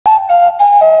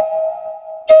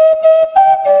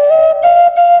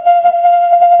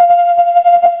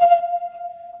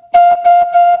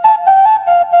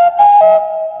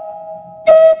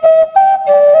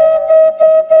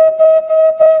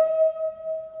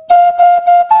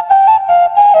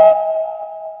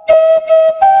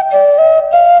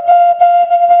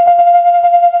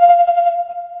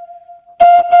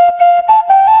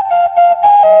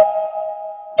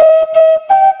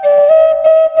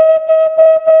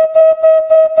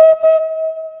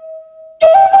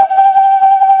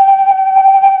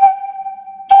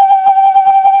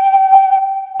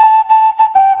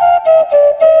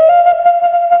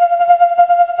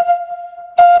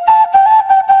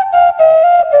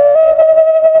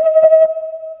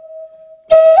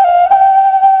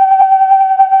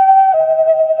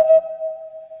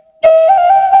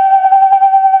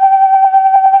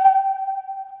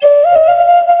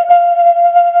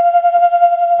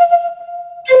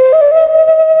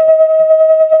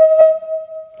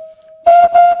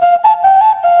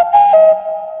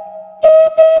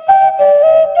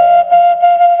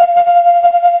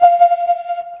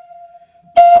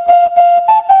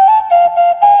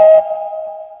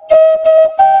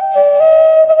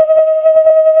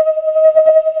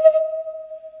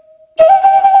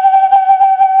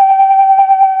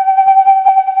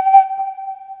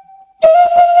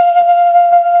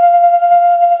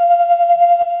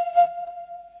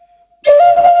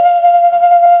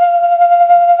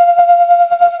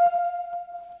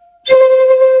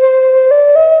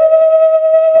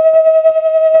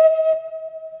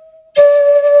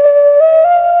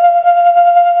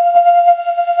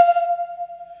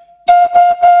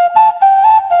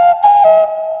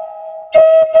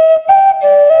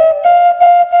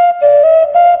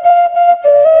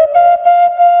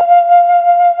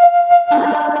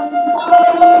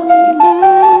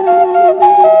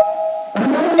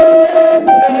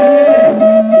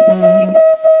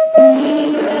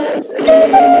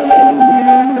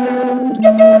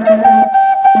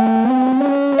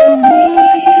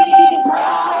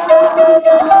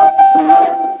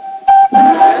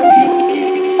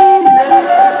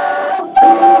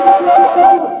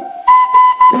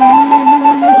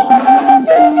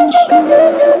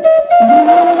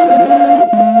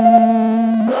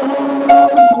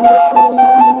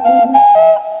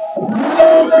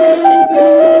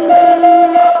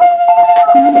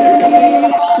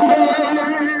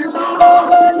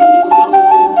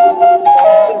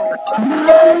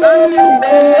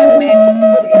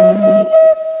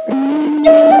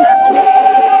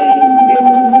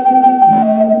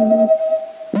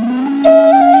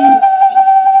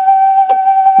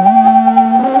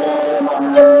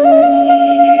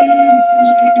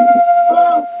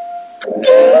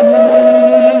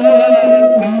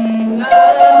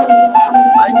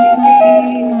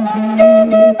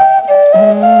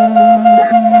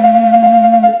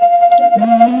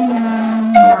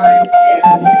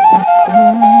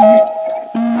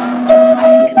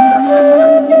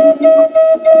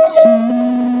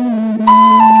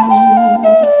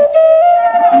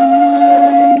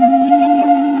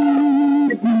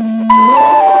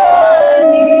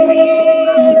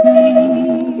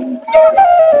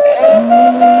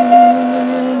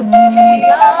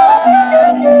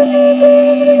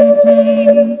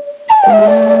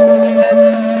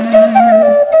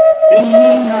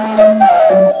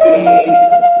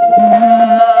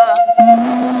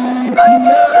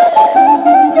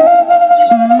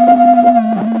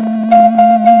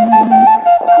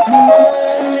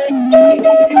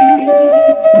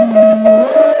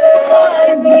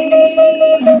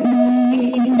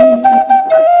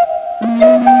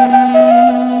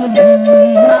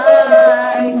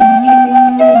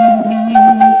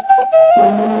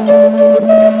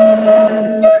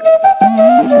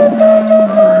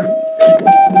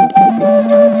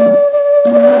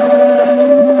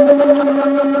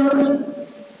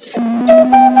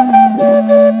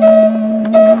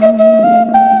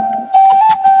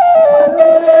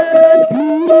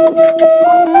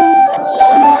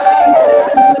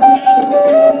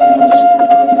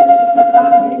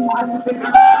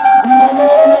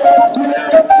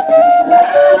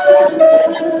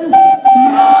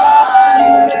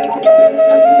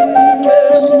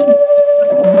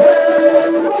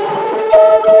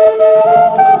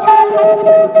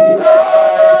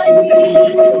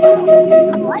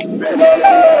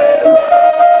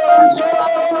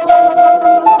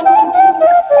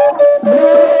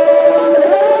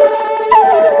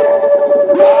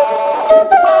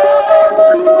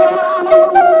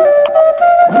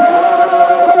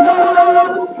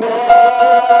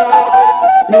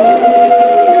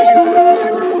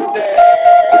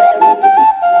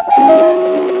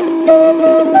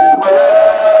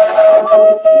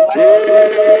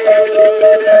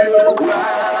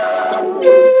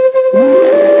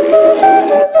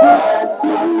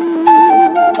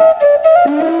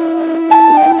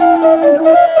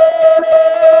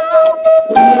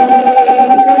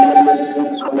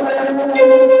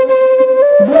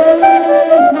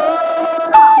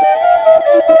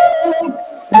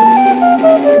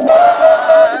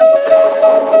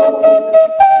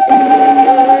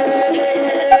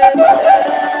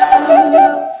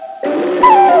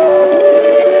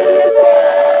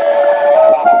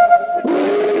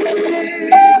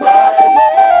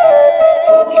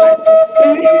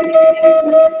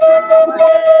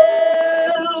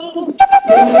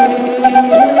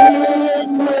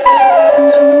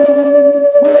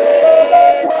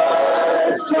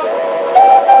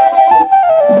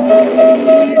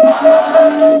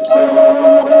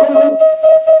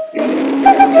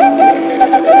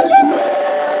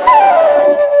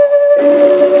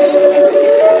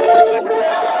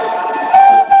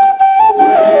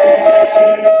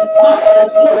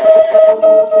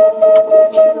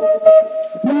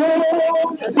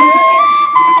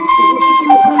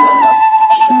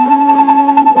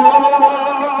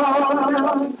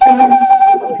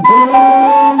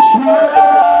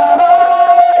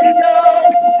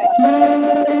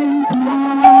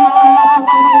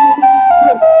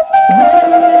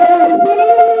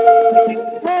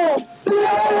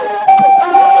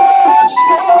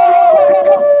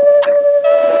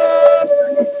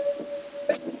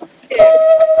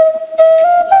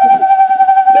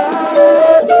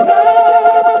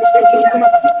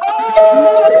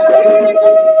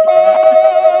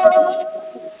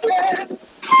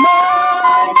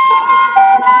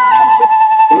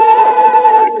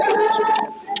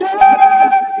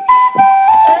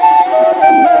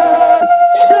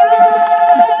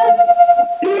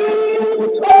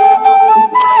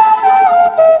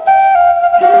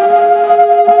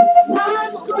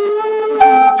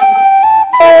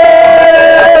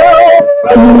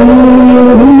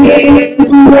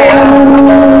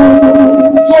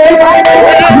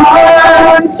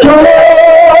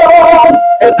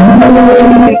It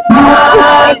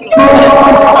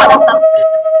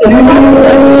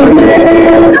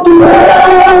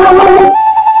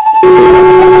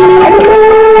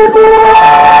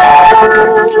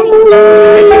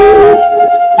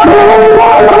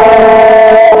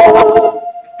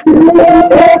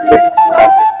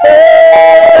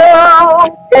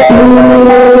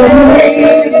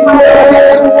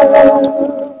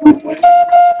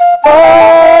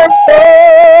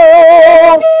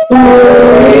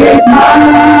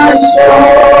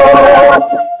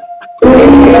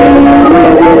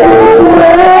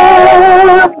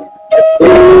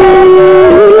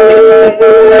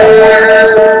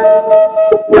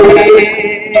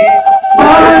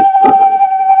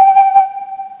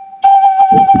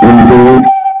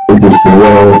is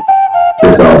well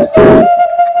with our souls.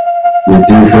 With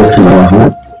Jesus in our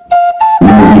hearts, we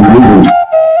may be grieving,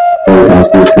 or we can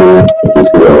still say it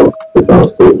is well with our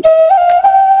souls.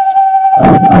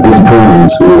 At this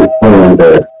point, we all on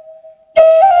the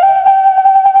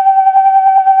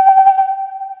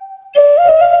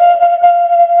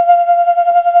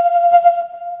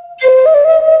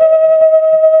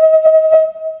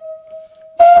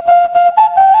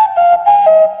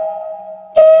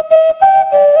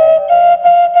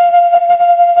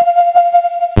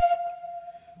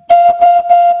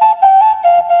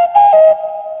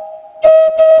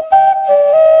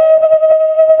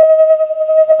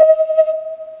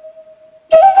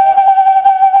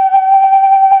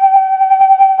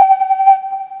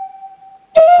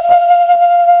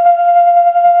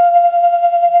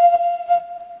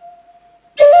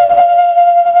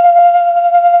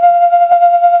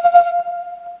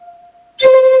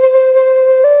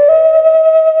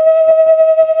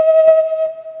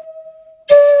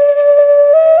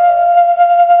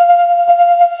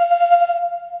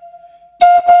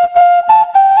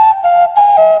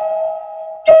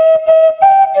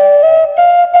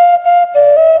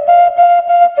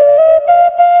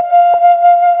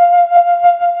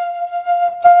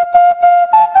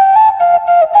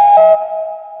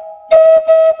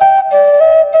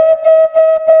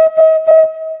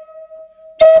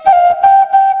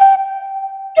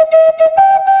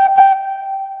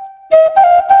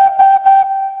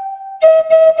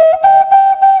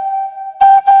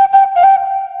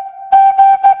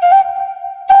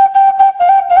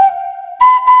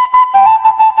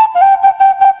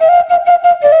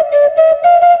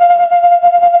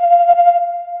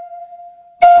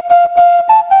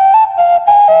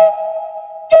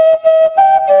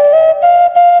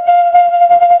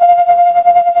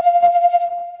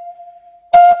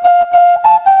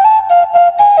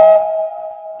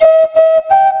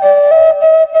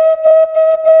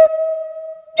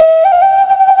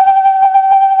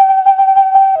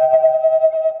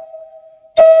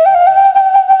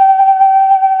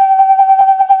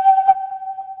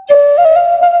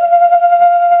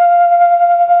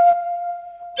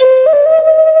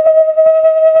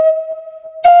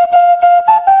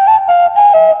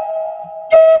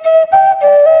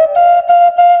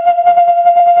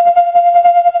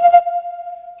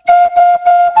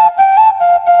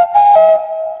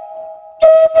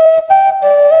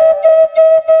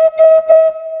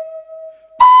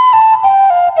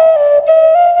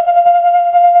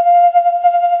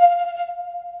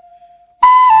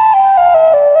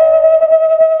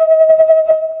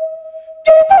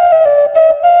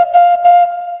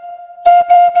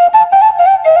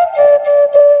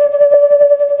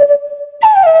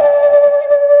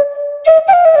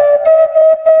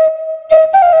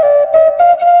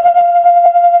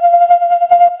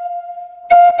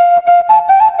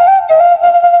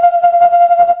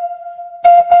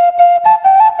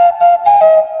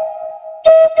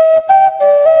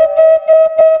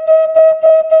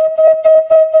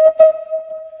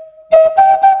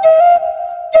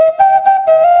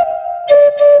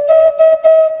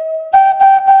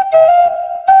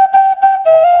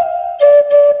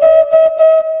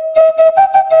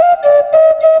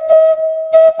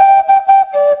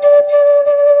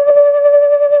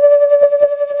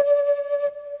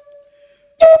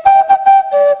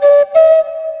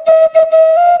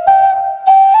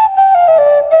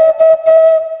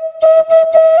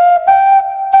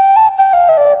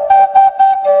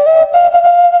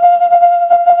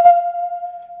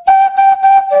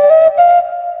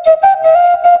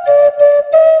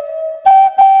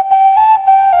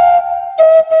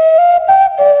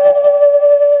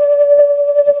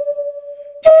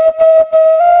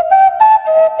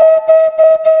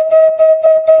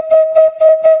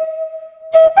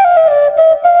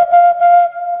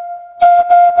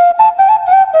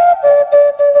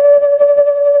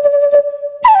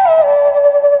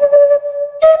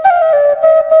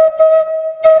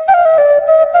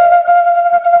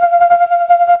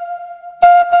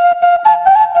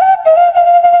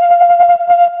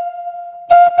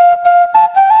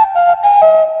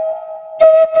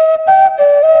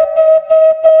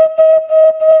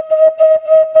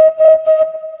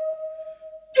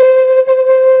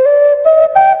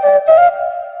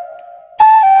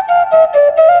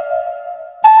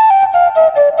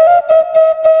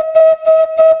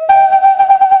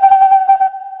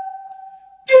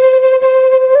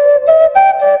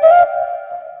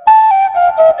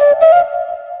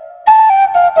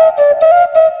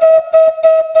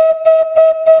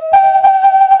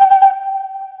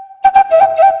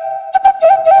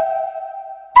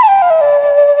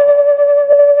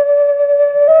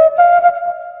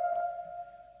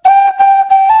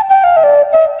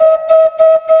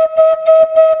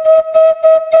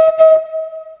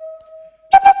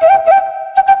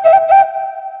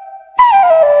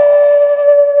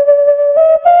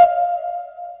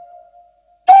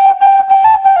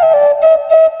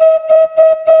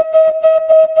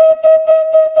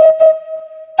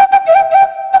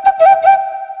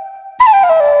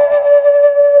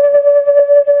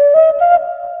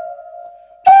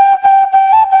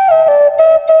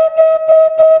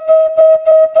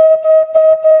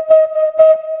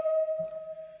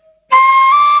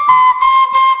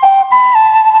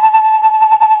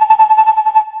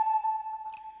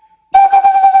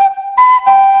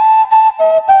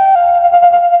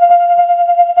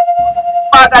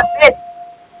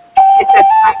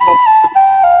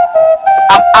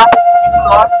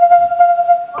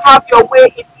your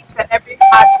way in each and every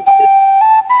heart.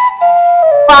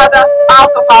 Father,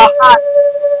 out of our hearts,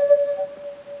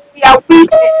 we are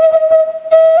weeping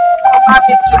from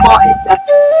having to more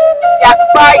injustice. We are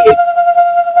crying,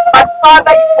 but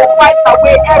Father, you will wipe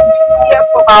away every tear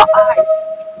from our eyes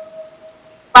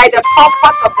by the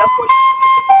comfort of the Holy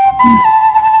Spirit.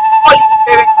 Holy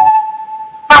Spirit,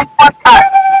 comfort us,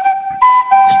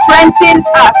 strengthen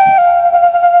us,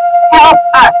 help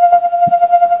us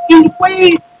in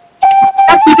ways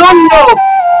that we don't know,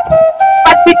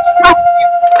 but we trust you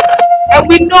and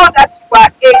we know that you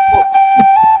are able.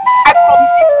 I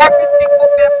commit every single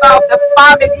member of the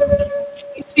family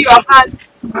into your hands.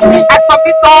 I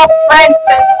commit all friends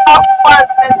and loved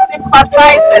ones and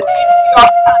sympathizers into your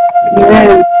hands.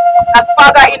 Amen. And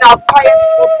Father, in our quiet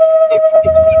moments, may we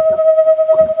receive them.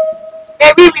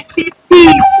 May we receive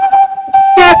peace,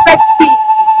 perfect peace,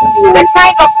 the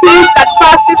kind of peace that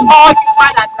passes all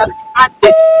human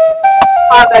understanding.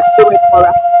 Father, do it for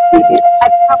us. I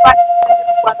cover each and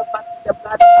every one of us in the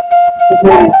blood.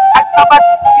 I cover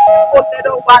these beautiful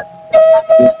little ones in the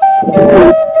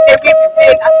blood. May we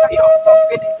remain under your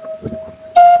covenant.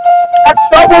 That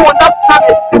trouble will not come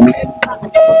a second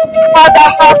time. Father,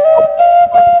 have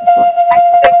compassion. I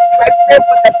thank you. I pray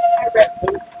for the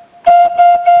parents.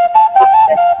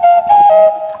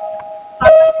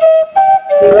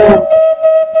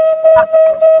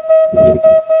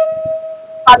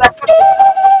 Father,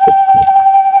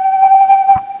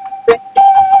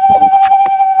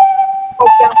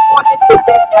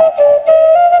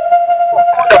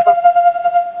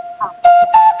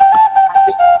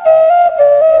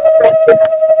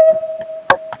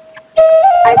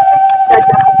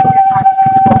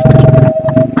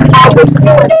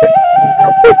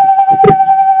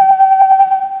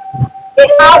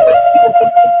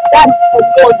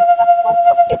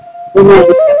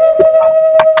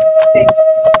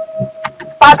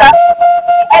 Father,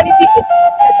 the enemy is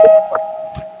before,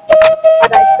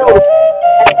 but I know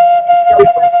that your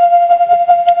word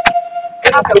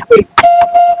have a way.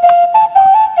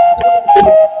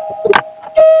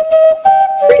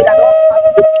 Pray that all hearts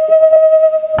will be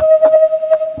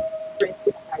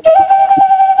strengthened by you.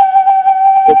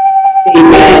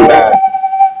 Amen.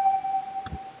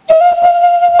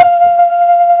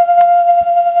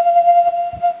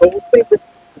 So we'll sing this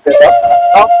together.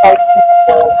 All hearts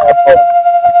will our God.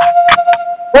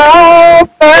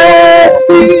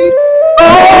 Prophecy,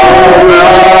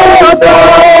 oh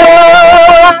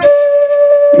God,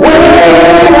 we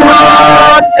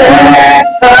are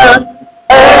tenders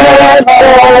and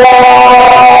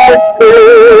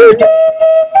voices.